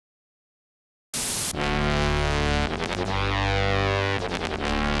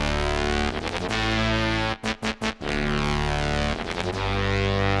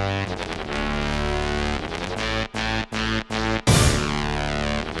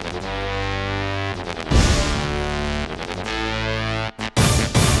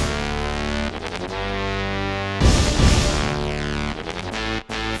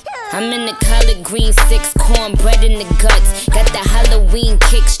collard green, 6 cornbread in the guts. Got the Halloween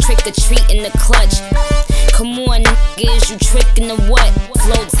kicks, trick or treat in the clutch. Come on, niggas, you trickin' the what?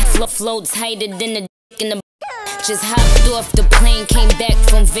 Floats tighter than the dick in the. Just hopped off the plane, came back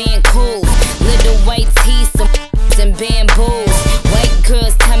from Vancouver. Little white tees, some and bamboos. White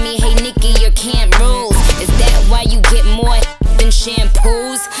girls tell me, hey Nikki, your camp rules. Is that why you get more than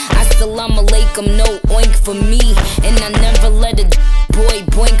shampoos? Assalamu alaikum, no oink for me. And I never let a boy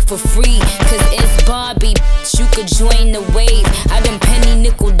boink for free. Cause it's Barbie, you could join the wave. I done penny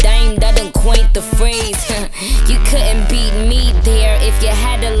nickel dimed, I done coined the phrase. You couldn't beat me there if you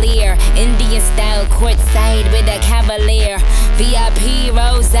had a leer. Indian style courtside with a cavalier. VIP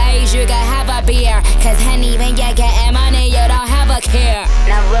roses, you gotta have a beer. Cause honey, when you get money, you don't have a care.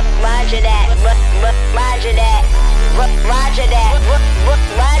 Now roger that, roger that, roger that,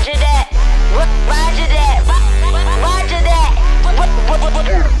 roger that, roger that, roger that.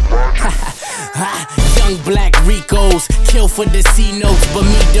 Young black Ricos, kill for the C notes, but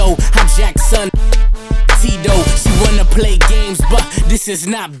me though, I'm Jackson. Tito, she wanna play games, but this is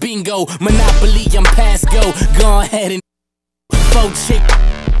not bingo. Monopoly, I'm past go. Go ahead and faux chick.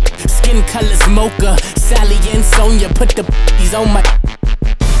 Skin color smoker, Sally and Sonia, put the p***s on my.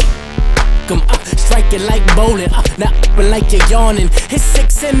 Strike it like bowling, now like you're yawning. It's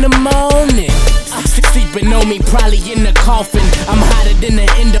 6 in the morning. Sleeping on me, probably in the coffin. I'm hotter than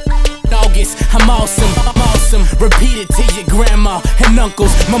the end of August. I'm awesome, I'm awesome. Repeat it to your grandma and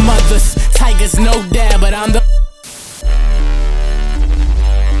uncles, my mothers. Tigers, no dad, but I'm the.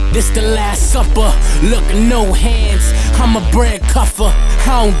 This the last supper, look, no hands. I'm a bread cuffer,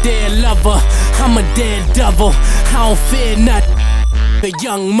 I don't dare love her. I'm a dead devil, I don't fear nothing. The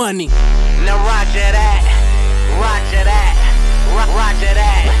young money. Now roger that, roger that, roger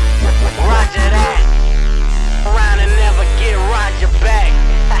that, roger that. Around and never get Roger back.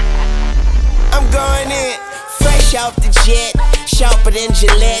 I'm going in, fresh off the jet, sharper than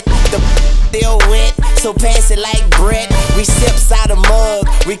Gillette. The still wet, so pass it like Brett. We sips out a mug,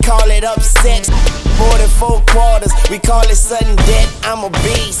 we call it upset. More than 4 quarters, we call it sudden death. I'm a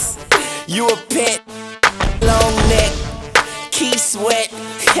beast, you a pet. Long neck, key sweat.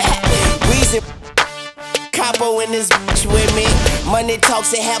 Weezy, capo in this bitch with me. Money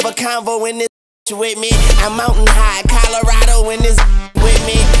talks and have a convo in this bitch with me. I'm mountain high, Colorado in this with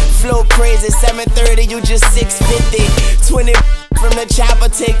me. Flow crazy, 730, you just 650. 20 from the chopper,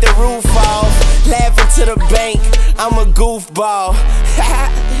 take the roof off. Laughing to the bank, I'm a goofball.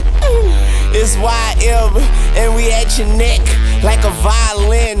 It's YM, and we at your neck like a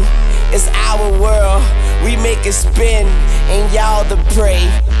violin. It's our world, we make it spin, and y'all the prey.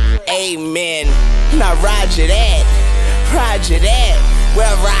 Amen. Now roger that, roger that.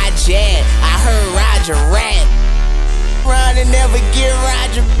 Where Roger at? I heard Roger rat. Run and never get